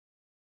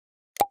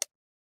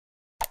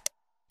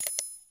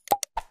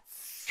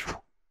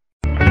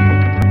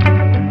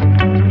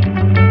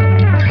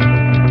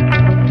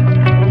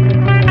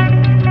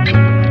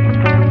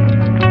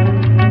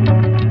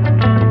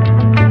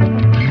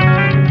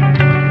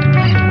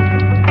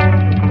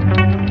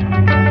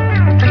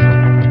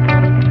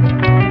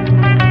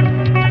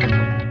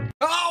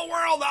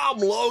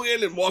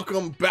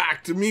welcome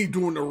back to me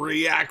doing a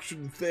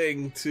reaction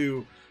thing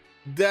to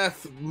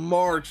Death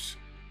March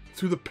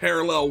to the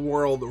Parallel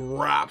World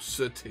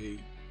Rhapsody.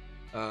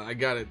 I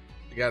got it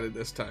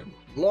this time.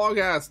 Long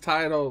ass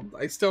title.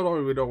 I still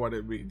don't even know what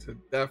it means. A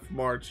Death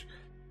March.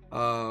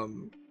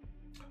 What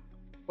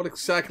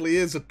exactly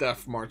is a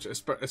Death March,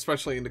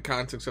 especially in the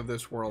context of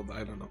this world?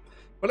 I don't know.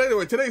 But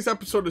anyway, today's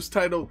episode is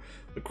titled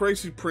The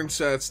Crazy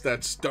Princess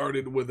That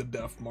Started with a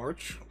Death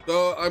March.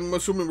 I'm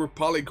assuming we're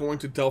probably going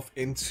to delve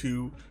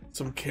into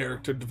some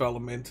character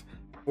development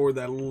for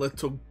that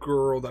little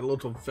girl, that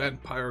little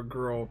vampire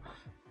girl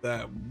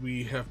that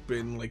we have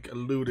been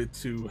alluded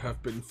to,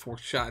 have been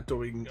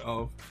foreshadowing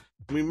of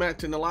we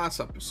met in the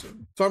last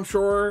episode. So I'm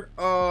sure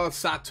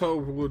Sato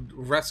would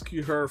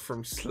rescue her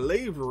from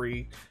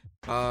slavery.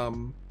 I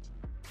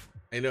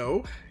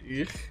know,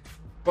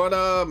 but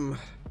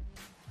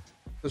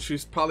so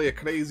she's probably a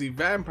crazy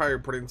vampire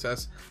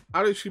princess.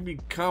 How did she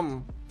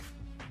become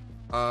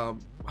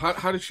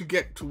how did she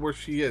get to where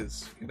she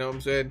is? You know what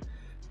I'm saying?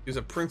 She's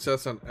a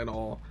princess and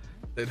all.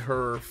 Did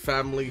her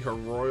family, her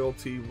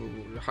royalty,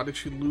 how did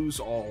she lose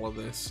all of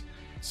this?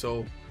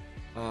 So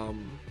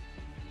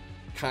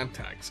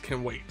contacts,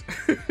 can wait.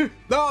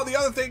 No, the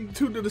other thing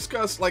too to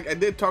discuss, I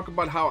did talk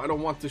about how I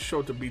don't want this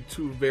show to be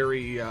too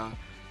very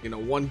you know,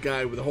 one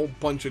guy with a whole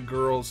bunch of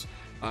girls,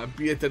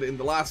 be it that in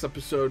the last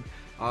episode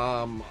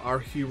our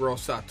hero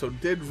Sato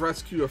did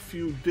rescue a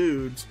few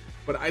dudes,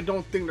 but I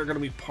don't think they're gonna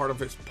be part of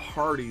his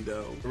party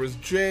though. There was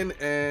Jin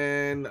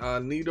and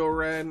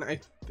Nidoran, I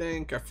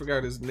think, I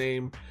forgot his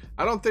name.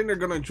 I don't think they're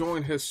gonna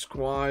join his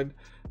squad,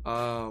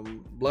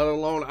 let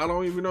alone, I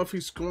don't even know if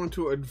he's going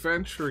to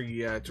adventure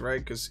yet, right?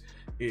 Because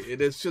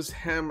it is just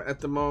him at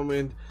the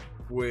moment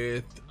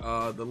with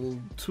the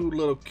two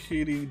little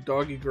kitty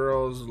doggy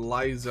girls,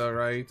 Liza,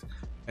 right?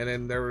 And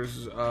then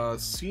there's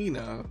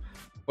Cena,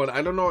 but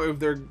I don't know if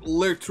they're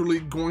literally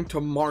going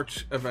to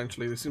march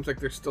eventually. It seems like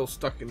they're still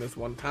stuck in this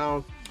one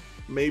town.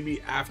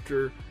 Maybe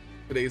after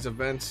today's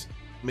events,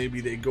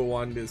 maybe they go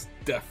on this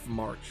death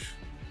march.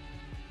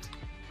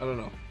 I don't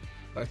know.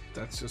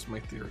 That's just my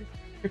theory.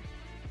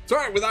 So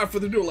alright, without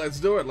further ado, let's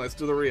do it. Let's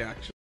do the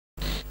reaction.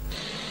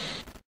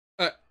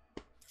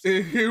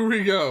 Here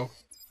we go.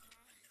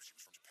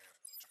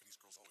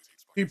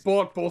 He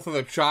bought both of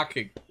them.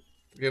 Shocking.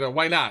 You know,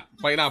 why not?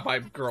 Why not buy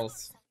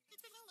girls?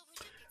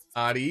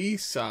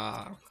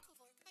 Arisa.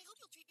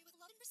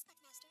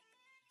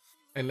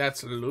 And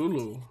that's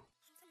Lulu.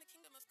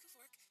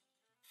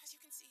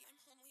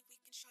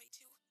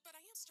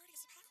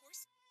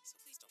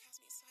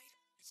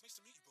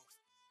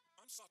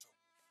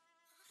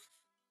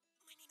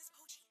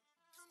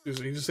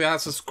 He just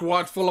has a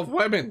squad full of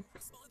women.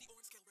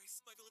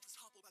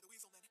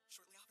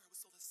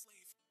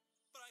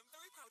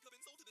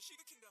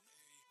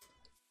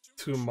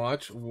 Too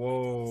much?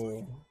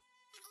 Whoa.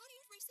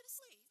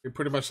 You're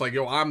pretty much like,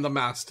 yo, I'm the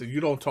master. You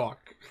don't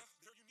talk.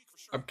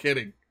 I'm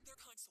kidding.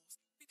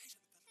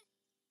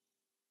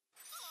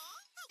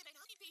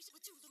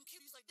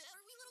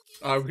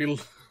 Are we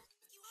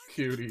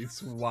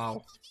cuties?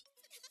 Wow.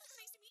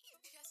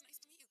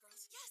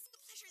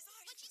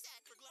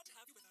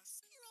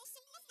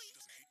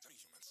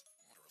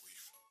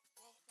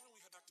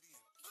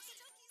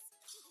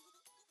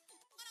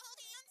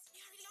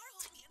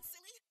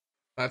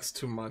 That's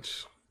too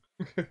much.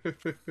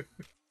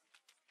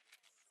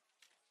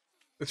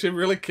 Is she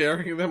really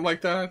carrying them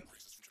like that?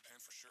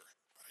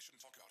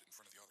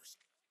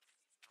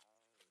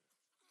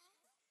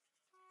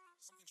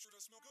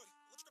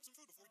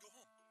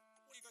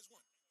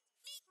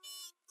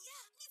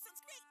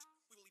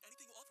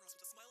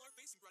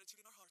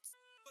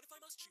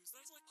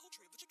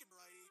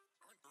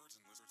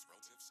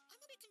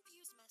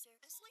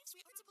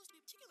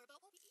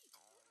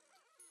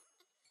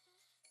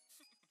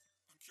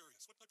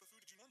 What type of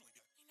food did you normally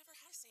get? I never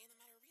had a say in the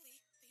matter, really.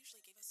 They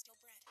usually gave us stale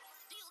bread.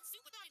 Stale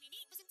soup without any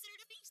meat was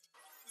considered a feast.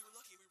 We were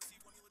lucky we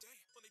received one meal a day.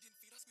 When they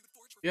didn't feed us, we would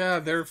forage for... Yeah,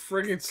 they're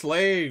friggin'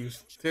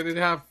 slaves. They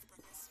didn't have...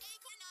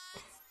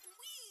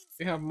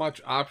 They have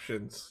much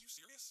options. Are you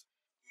serious?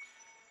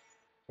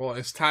 Well,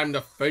 it's time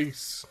to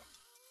face.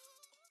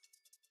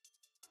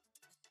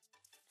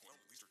 Well,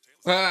 at least her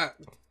tail's... Ah!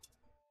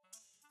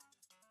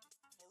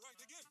 Alright,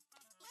 dig in.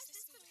 What's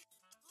this food?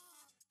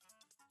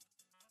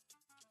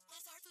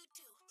 That's our food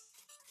too.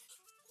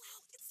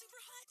 Wow, it's super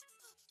hot.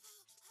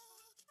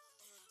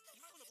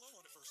 You might want to blow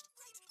on it first.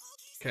 Right,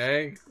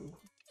 Okay.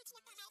 it's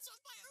like my mouth's on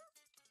fire.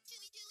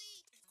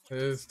 Chewy.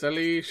 It's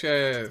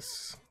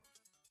delicious.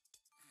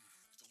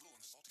 It's a little on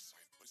the salty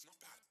side, but it's not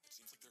bad. It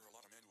seems like there are a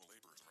lot of manual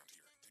laborers around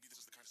here. Maybe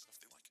this is the kind of stuff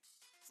they like.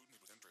 Food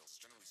made with entrails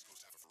is generally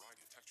supposed to have a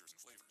variety of textures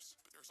and flavors,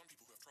 but there are some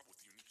people who have trouble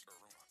with the unique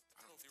aroma.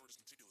 I don't know if they were just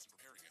meticulous in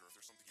preparing it, or if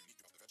there's something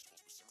unique about the vegetables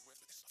it was served with,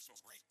 but this stuff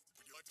smells great.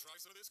 Would you like to try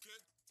some of this, kid?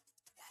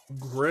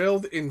 Wow.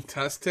 Grilled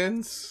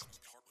intestines?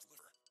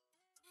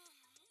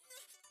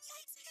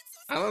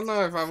 I don't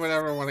know if I would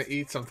ever want to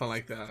eat something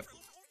like that.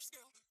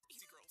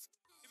 Easy, girls.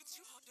 If it's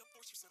too hot, don't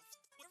force yourself.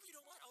 Whatever you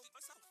don't want, I'll eat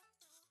myself.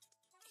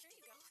 Here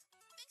you go.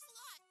 Thanks a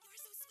lot. You're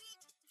so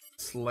sweet.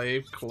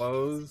 slave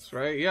clothes,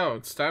 right? Yo,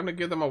 it's time to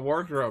give them a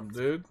wardrobe,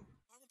 dude.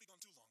 I won't be gone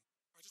too long.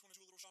 I just want to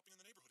do a little shopping in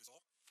the neighborhood is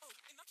all. Oh,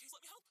 in that case,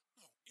 let me help.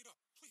 No, eat up,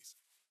 please.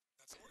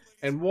 That's more ladies.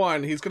 And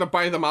one, he's gonna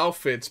buy them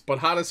outfits, but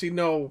how does he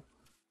know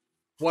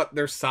what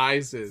their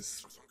size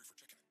is? Who's hungry for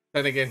chicken?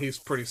 Then again, he's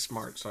pretty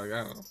smart, so I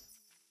don't know.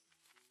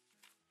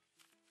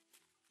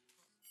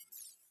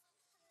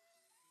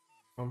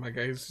 Oh my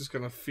god, he's just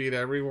gonna feed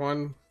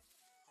everyone.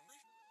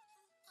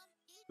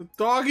 Hungry? The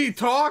doggy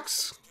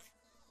talks!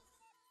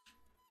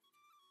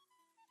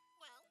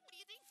 Well, what do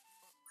you think?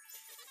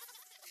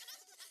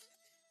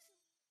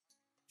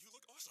 You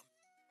look awesome.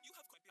 You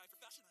have quite the eye for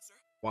fashion, sir.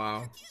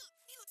 Wow.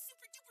 You look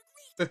super duper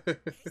great.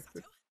 Hey,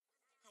 Sato.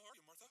 How are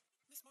you, Martha?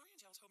 Miss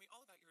Mariangel told me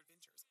all about your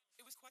adventures.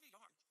 It was quite a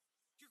yarn.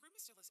 Your room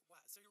is still as it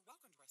was, so you're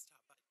welcome to rest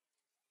up, but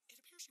it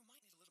appears you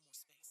might need a little more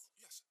space.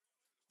 Yes.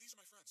 These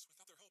are my friends.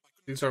 Without their help, I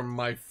couldn't. These are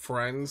my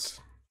friends.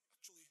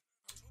 Actually, I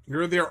was hoping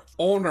You're their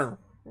owner.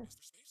 Is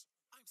there space?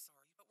 I'm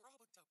sorry, but we're all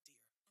booked up, dear.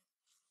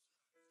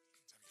 Damn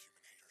you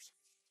human haters.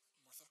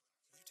 Martha,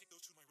 will you take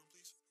those two to my room,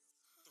 please?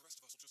 The rest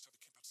of us will just have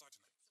to camp outside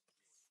tonight.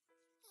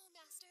 Oh,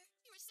 Master,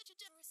 you are such a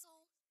generous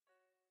soul.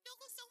 Don't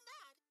look so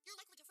mad. You're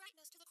likely to frighten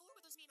us to the core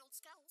with those mean old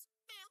scowls.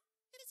 Ma'am,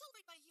 it is all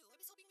right by you. I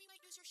was hoping we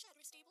might use your shed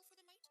or stable for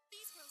the night.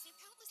 These girls saved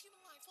countless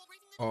human lives while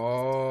braving the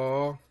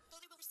Oh. Though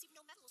they will receive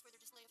no medals for their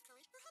display of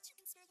courage, perhaps you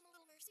can spare them a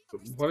little mercy.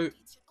 What is-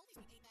 Deeds should always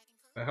be paid back in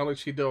kind. The hell is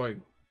she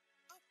doing?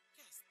 Oh,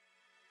 yes.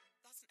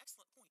 That's an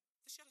excellent point.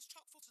 The shed is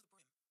chock full to the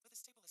brim, but the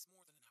stable has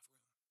more than enough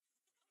room.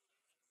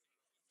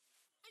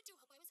 I do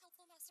hope I was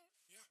helpful, Master.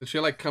 Did she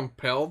like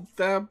compel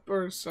them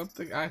or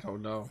something? I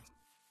don't know.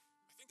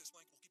 I think this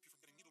blanket will keep you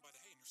from getting needled by the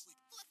hay in your sleep.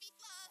 Fluffy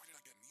fluff. Why did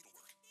I get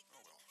needlework?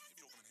 Oh well, maybe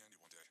it'll come in handy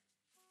one day.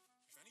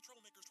 If any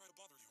troublemakers try to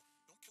bother you,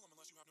 don't kill them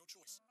unless you have no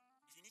choice.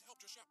 If you need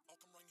help, just shout. I'll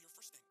come running to your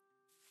first thing.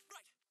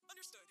 Right.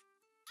 Understood.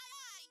 Aye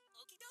aye.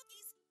 Okie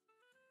dokies.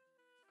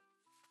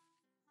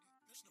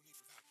 There's no need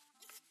for that.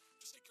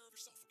 Just take care of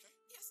yourself, okay?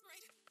 Yes, right.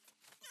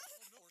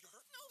 Oh no, are you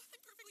hurt? No,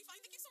 I'm perfectly fine.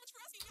 Thank you so much for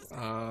asking, Master.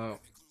 I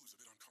think Lulu's a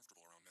bit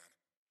uncomfortable around men.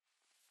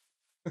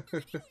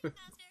 Master.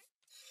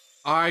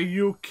 Are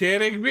you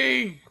kidding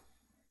me?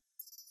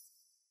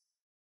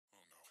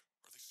 Oh no.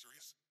 Are they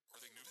serious? Are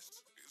they nudists?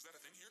 Is that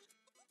a thing here?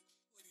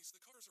 Ladies,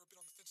 the covers are a bit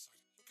on the thin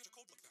side. You'll catch a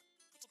cold like that.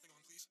 Put something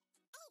on, please.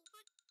 Oh, but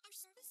our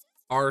services?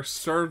 Our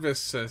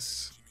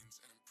services. She means,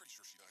 and I'm pretty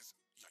sure she does.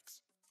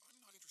 Yikes.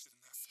 I'm not interested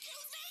in that.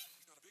 Excuse me?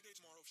 We've got a big day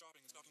tomorrow of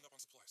shopping and stocking up on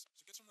supplies, so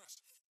get some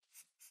rest.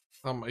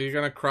 Are you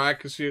gonna cry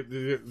because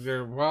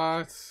you're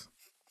what?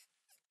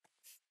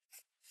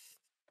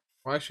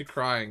 Why is she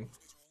crying? Those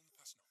days are all in the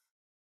past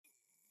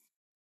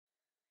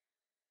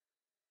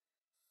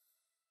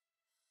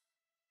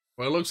now.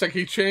 Well, it looks like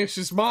he changed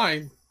his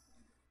mind.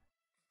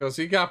 Because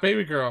he got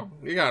baby girl.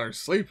 He got her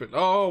sleeping.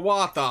 Oh,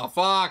 what the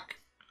fuck?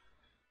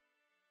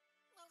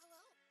 Well,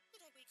 hello.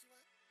 Did I wake you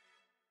up?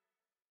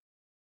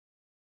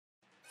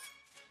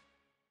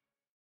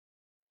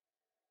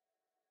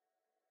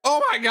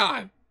 Oh my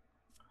god!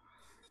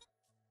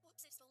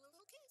 Whoops, I stole a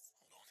little kiss.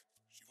 Hold on.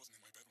 She wasn't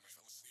in my bed when I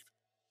fell asleep.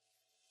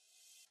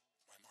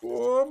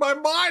 Oh, my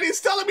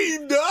body's telling me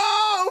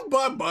no!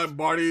 But my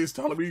body is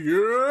telling me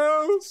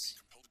yes!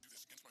 Compelled to do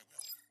this against my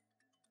will.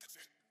 That's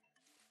it.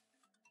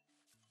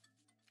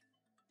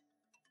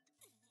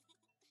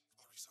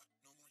 Larissa,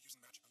 no more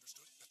using magic,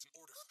 understood? That's an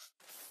order.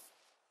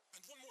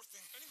 And one more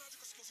thing. Any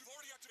magical skills you've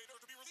already activated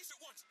are to be released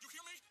at once. You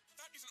hear me?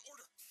 That is an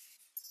order.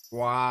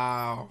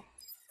 Wow.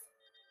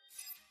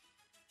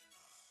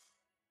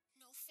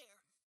 No fair.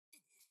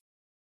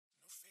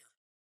 No fair.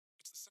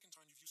 It's the second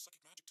time you've used psychic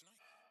magic tonight.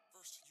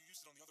 First, you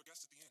used it on the other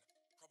guests at the inn.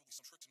 Probably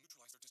some trick to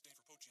neutralize their disdain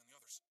for Pochi and the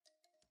others.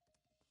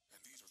 And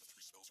these are the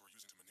three spells you were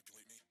using to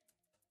manipulate me.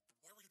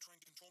 Why were you trying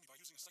to control me by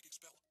using a psychic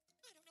spell?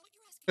 I don't know what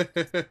you're asking.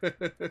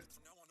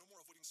 From now on, no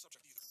more avoiding the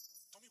subject either.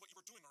 Tell me what you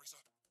were doing, Marisa.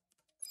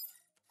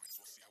 Might as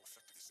well see how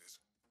effective this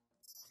is.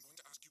 I'm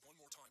going to ask you one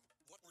more time.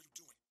 What were you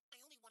doing? I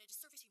only wanted to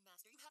service you,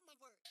 Master. You have my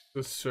word.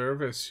 To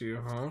service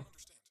you, I huh? don't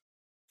understand.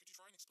 Could you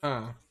try and explain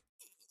Huh. it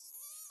clearly?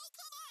 Oh,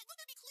 come on!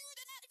 Wouldn't it be clearer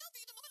than that? I felt for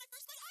you the moment I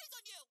first laid eyes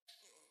on you!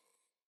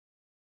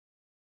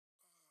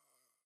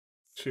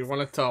 She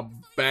wanted to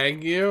bang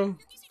you?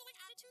 Your easygoing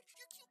attitude,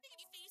 your cute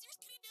baby face, your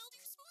skinny build,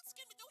 your smooth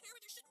skin with no hair where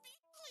there shouldn't be.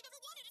 All I've ever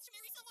wanted is to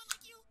marry someone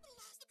like you. But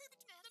alas, the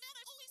perfect man, the man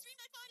I've always dreamed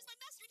I'd find as my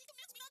master, and he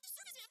commands me not to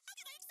service him. How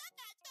can I accept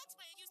that? That's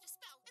why I used a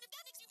spell. And if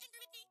that makes you angry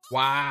with me,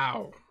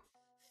 Wow.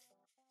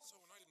 So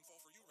when I didn't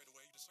fall for you right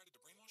away, you decided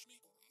to brainwash me?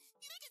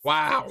 you make it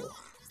Wow. seem so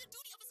wrong. It is the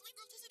duty of a slave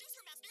girl to seduce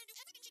her master and do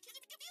everything she can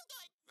to make him feel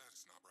good. That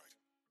is not right.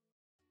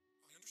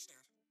 I understand.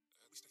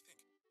 At least I think.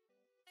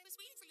 I was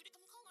waiting for you to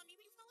come call on me,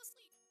 but you fell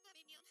asleep. That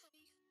made me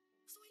unhappy.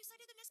 So I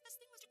decided the next best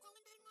thing was to crawl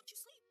in bed and watch you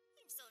sleep.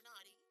 I'm so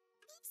naughty.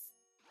 Oops.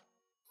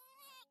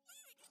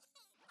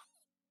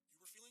 You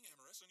were feeling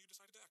amorous and you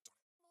decided to act on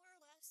it. More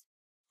or less.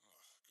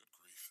 Ugh, good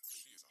grief.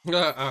 She is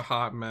a A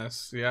hot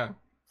mess, yeah.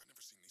 I've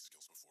never seen these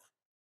skills before.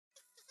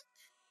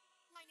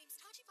 My name's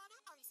Tachibana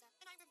Arisa,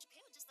 and I'm from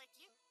Japan just like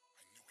you.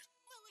 I knew it.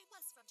 Well, I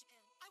was from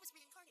Japan. I was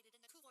reincarnated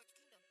in the Kulort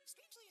Kingdom.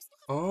 Strangely, I still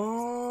have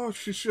Oh,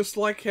 she's just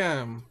like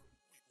him.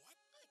 Wait,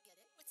 what? I get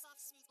it.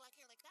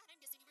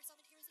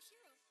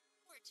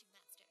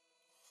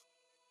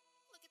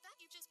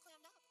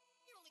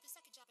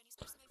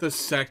 The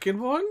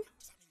second one?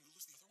 Does that mean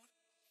Lulu's the other one?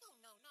 Oh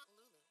no, not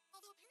Lulu.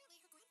 Although apparently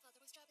her grandfather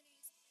was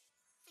Japanese.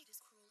 Fate is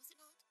cruel, is it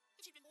not?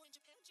 If she'd been born in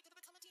Japan, she could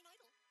have become a teen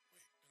idol.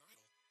 Wait, an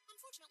idol?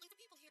 Unfortunately, the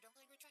people here don't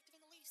find her attractive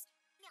in the least.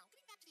 Now,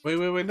 getting back to the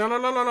Wait. No.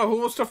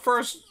 Who was the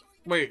first?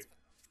 Wait.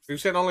 You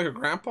said only her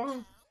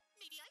grandpa?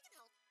 maybe I can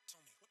help.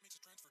 Tell me, what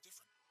makes a transfer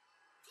different?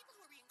 People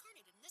who are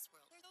reincarnated in this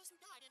world are those who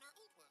died in our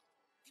old world.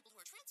 People who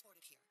are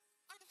transported here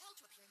are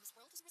compelled to appear in this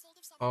world as a result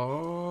of some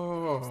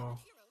Oh.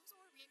 heroes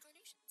or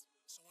reincarnations.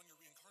 So when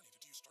you're reincarnated,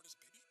 do you start as a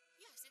baby?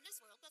 Yes, in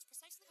this world, that's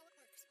precisely how it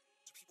works.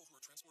 Do people who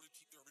are transported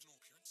keep their original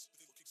appearance? Do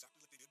they look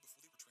exactly like they did before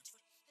they were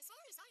transferred? As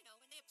far as I know,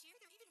 when they appear,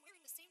 they're even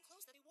wearing the same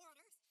clothes that they wore on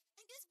Earth.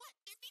 And guess what?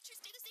 Their features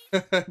stay the same.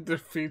 Their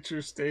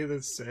features stay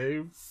the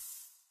same.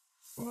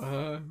 What?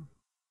 I don't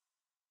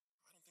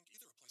think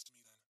either applies to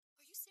me then.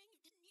 Are you saying you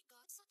didn't meet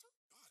God, Sato?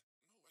 God, no,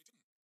 I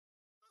didn't.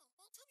 Oh,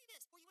 well, tell me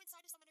this. Were you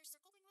inside a summoner's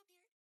circle when you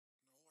appeared?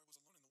 No, I was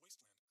alone in the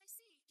wasteland. I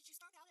see. Did you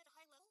start out at a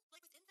high level,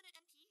 like with infinite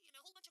MP and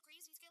a whole bunch of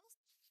crazy skills?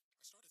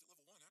 I started at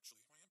level 1,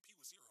 actually. My MP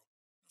was 0.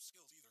 No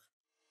skills either.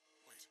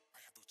 Wait, I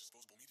had those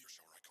disposable meteor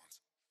shower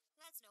icons.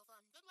 That's no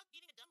fun. Good luck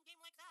beating a dumb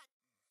game like that.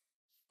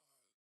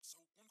 So,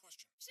 one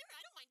question. Sure,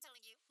 I don't mind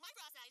telling you. My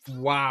process.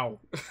 Wow.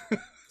 So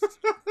if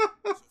you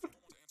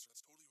don't want to answer,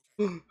 that's totally okay.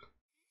 Can you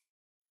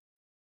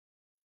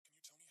tell me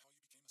how you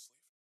became a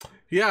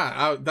slave?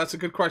 Yeah, that's a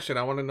good question.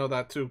 I want to know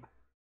that too.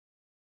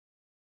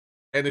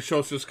 And the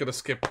show's just gonna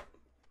skip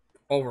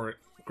over it.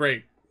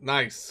 Great.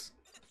 Nice.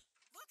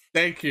 Look,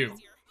 Thank you.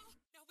 here.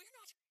 No, we're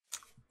not.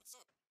 What's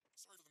up?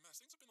 Sorry for the mess.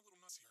 Things have been a little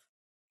messy here.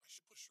 I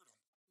should put a shirt on.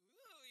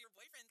 Ooh, your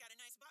boyfriend's got a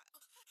nice butt.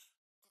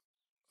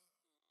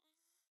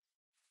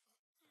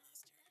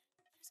 Master,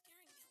 you're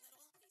scaring me a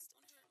little. Please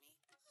don't hurt me.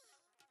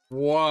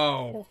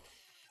 Whoa. You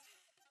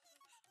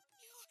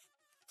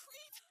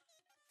creep!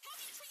 How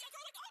do you treat a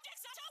girl like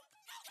objects, Sato?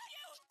 How can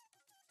you?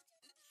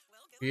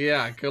 Well, good.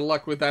 Yeah, good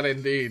luck with that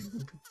indeed.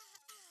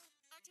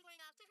 Aren't you going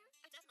after her?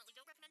 I definitely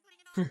don't recommend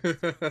putting it on.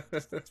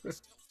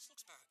 Still, this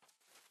looks bad.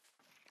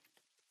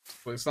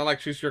 Well, it's not like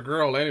she's your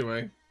girl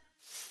anyway.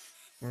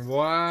 What?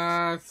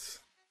 I'm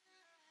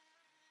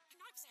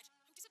not upset.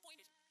 I'm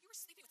disappointed. You were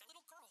sleeping with that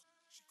little girl.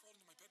 She crawled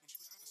into my bed when she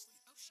was half asleep.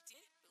 Oh, she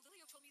did? But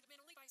Lilio told me that men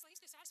only buy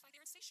slaves to satisfy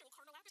their insatiable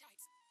carnal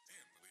appetites.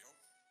 Damn, Leo.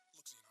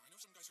 Look, Xena, I know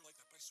some guys are like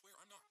that, but I swear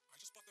I'm not. I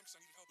just bought them because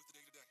I needed help with the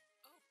day-to-day.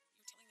 Oh,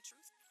 you're telling the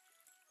truth?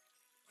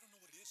 I don't know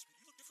what it is, but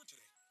you look different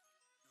today.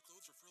 Your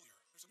clothes are frillier.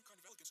 There's a new kind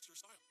of elegance to your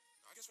style.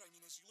 I guess what I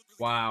mean is you look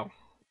really Wow.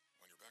 good.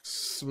 When you're back,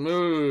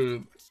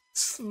 Smooth.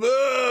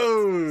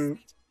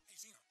 Smooth. hey,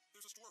 Xena,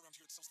 there's a store around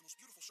here that sells the most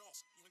beautiful shawls.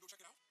 You wanna go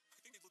check it out? I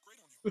think they'd look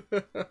great on you.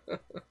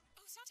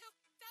 Oh, Sato,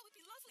 that would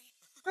be lovely.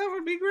 That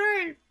would be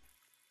great.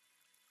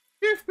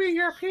 Give me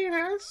your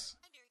penis.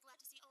 I'm very glad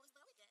to see all is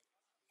well again.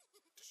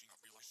 Does she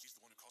not realize she's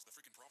the one who caused the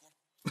freaking problem?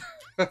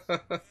 And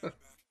I'm back.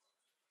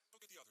 Go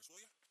get the others,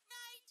 will ya?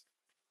 Right.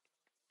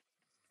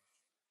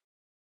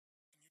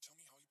 Can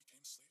you tell me how you became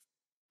a slave?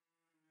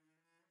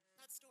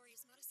 That story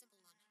is not a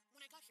simple one.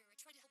 When I got here, I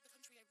tried to help the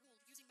country I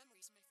ruled using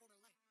memories from my former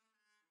life.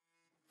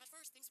 At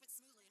first, things went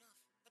smoothly enough,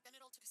 but then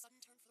it all took a sudden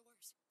turn for the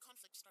worse.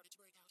 Conflict started to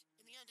break out.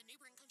 In the end, a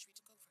neighboring country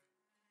took over.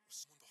 Was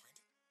someone behind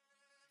it?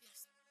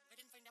 Yes, I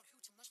didn't find out who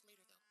till much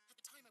later, though. At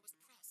the time, I was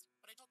impressed,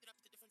 but I chalked it up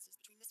to the differences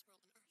between this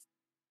world and Earth.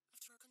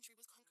 After our country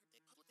was conquered,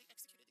 they publicly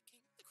executed the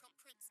king, the crown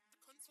prince,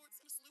 the consorts,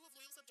 and a slew of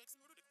loyal subjects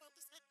in order to quell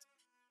dissent.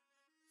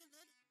 And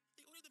then,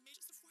 they ordered the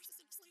mages to force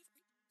us into slavery.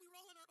 We were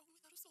all on our own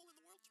without a soul in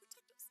the world to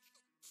protect us.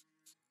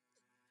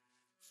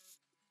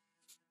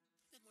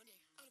 Then one day,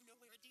 out of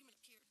nowhere, a demon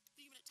appeared. The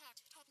demon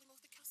attacked, toppling both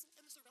the castle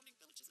and the surrounding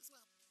villages as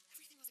well.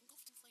 Everything was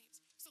engulfed in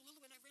flames, so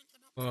Lulu and I ran to the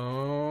mountains.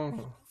 Oh.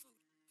 We had no food.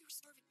 We were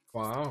starving.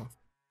 close to Wow. death.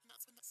 And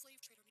that's when that slave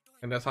trader Midori.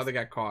 And that's how they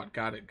got caught.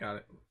 Got it. Got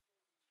it.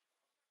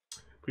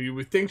 But you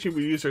would think she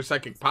would use her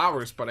psychic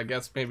powers, but I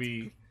guess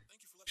maybe Thank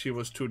you for letting she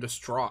was too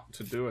distraught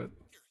to do it.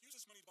 Here, use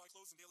this money to buy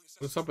clothes and daily What's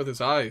necessities. up with his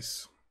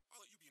eyes? I'll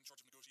let you be in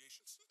charge of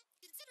negotiations.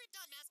 Consider it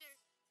done, Master.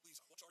 Please,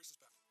 watch Arisa's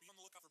back. Be on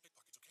the lookout for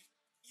pickpockets, okay?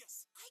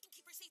 Yes, I can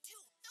keep her safe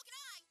too. So can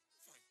I.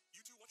 Fine.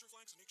 You two watch your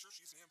flanks and make sure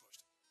she isn't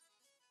ambushed.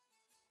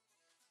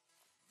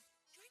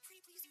 Could I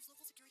pretty please use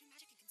local security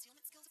magic and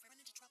concealment skills if I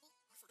run into trouble?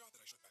 I forgot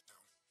that I shut that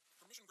down.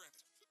 Permission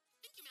granted.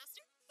 Thank you,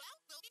 Master. Well,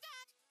 we'll be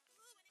back.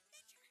 Ooh, an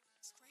adventure.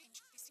 Strange.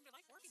 They seem to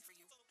like working for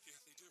you. Yeah,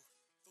 they do.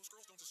 Those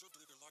girls don't deserve to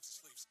live their lives as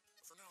slaves.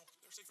 But for now,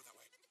 they're safer that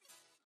way.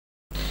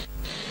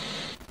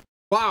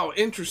 Wow,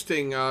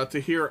 interesting to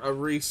hear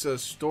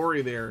Arisa's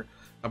story there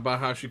about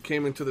how she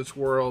came into this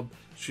world.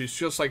 She's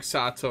just like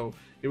Sato,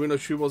 even though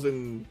she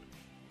wasn't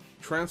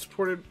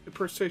transported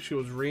per se, she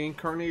was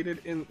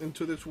reincarnated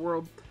into this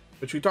world.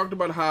 But she talked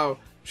about how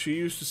she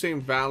used the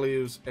same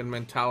values and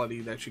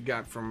mentality that she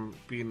got from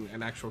being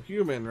an actual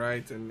human,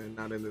 right? And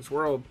not in this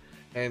world.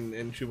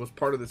 And she was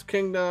part of this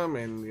kingdom,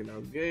 and you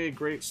know, yay,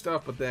 great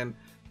stuff. But then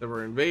they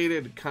were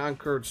invaded,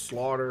 conquered,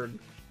 slaughtered,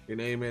 you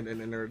name it, and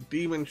then their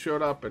demon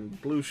showed up and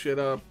blew shit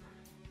up.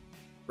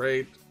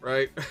 Right.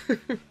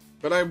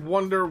 But I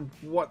wonder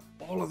what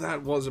all of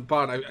that was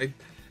about.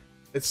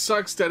 It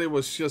sucks that it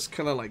was just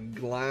kind of like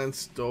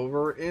glanced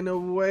over in a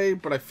way,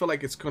 but I feel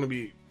like it's going to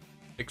be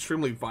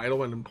extremely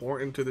vital and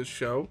important to this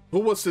show. Who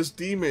was this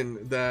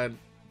demon that,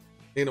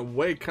 in a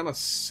way, kind of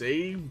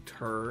saved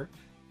her?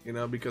 You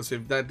know, because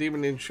if that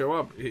demon didn't show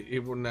up,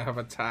 it wouldn't have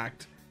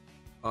attacked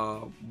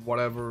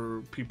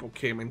whatever people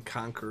came and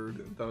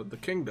conquered the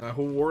kingdom.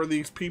 Who were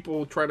these people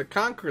who tried to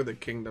conquer the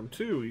kingdom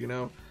too? You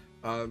know,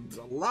 there's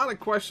a lot of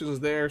questions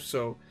there.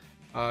 So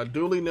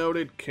duly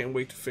noted. Can't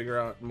wait to figure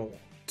out more.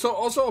 So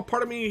also a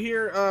part of me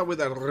here with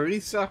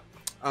Arisa.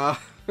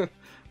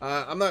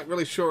 I'm not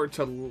really sure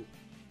to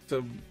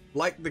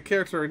like the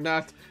character or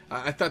not.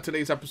 I thought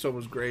today's episode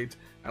was great.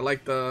 I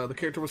like the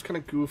character was kind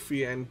of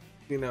goofy and,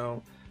 you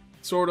know,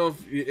 sort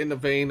of in the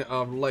vein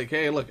of like,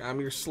 hey, look, I'm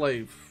your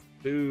slave.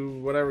 Do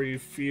whatever you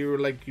feel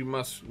like you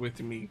must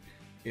with me,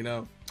 you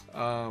know.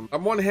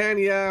 On one hand,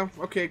 yeah,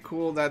 okay,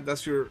 cool.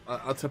 That's your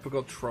a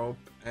typical trope.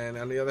 And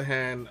on the other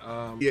hand,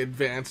 the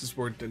advances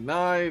were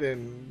denied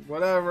and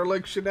whatever,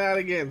 like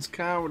shenanigans,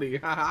 comedy,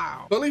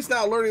 haha. But at least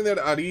now learning that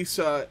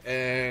Arisa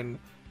and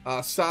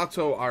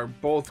Sato are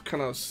both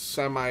kind of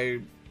semi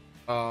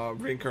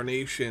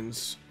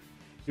reincarnations,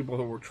 people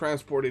who were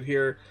transported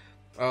here.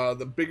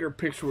 The bigger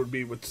picture would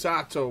be with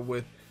Sato,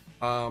 with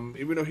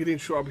even though he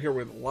didn't show up here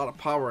with a lot of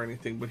power or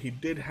anything, but he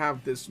did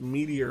have this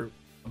meteor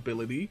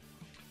ability.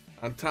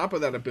 On top of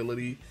that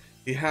ability,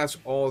 he has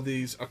all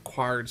these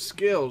acquired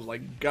skills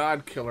like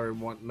God Killer and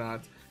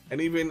whatnot.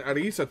 And even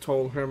Arisa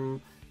told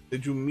him,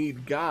 did you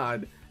meet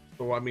God?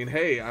 So I mean,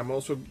 hey, I'm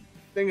also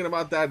thinking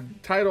about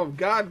that title of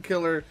God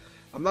Killer.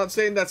 I'm not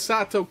saying that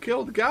Sato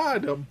killed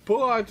God,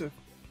 but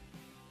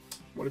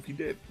what if he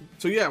did?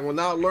 So yeah, we're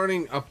now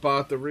learning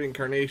about the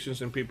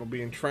reincarnations and people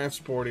being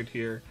transported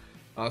here.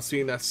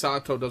 Seeing that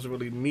Sato doesn't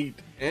really meet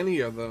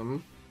any of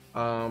them.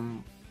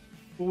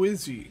 Who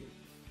is he?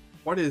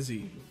 What is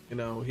he? You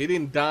know, he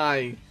didn't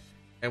die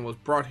and was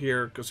brought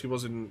here because he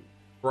wasn't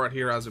brought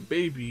here as a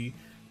baby.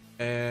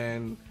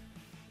 And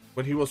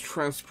when he was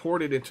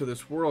transported into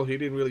this world, he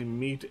didn't really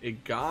meet a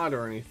god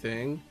or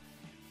anything.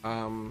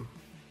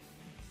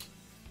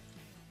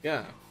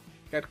 Yeah,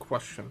 got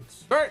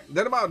questions. Alright,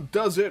 that about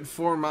does it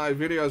for my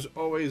video. As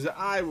always,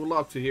 I would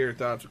love to hear your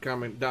thoughts or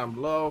comment down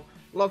below.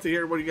 Love to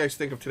hear what you guys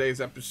think of today's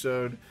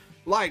episode.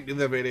 Like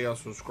the video,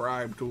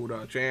 subscribe to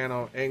the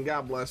channel, and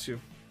God bless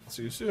you. I'll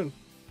see you soon.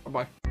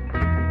 Bye-bye.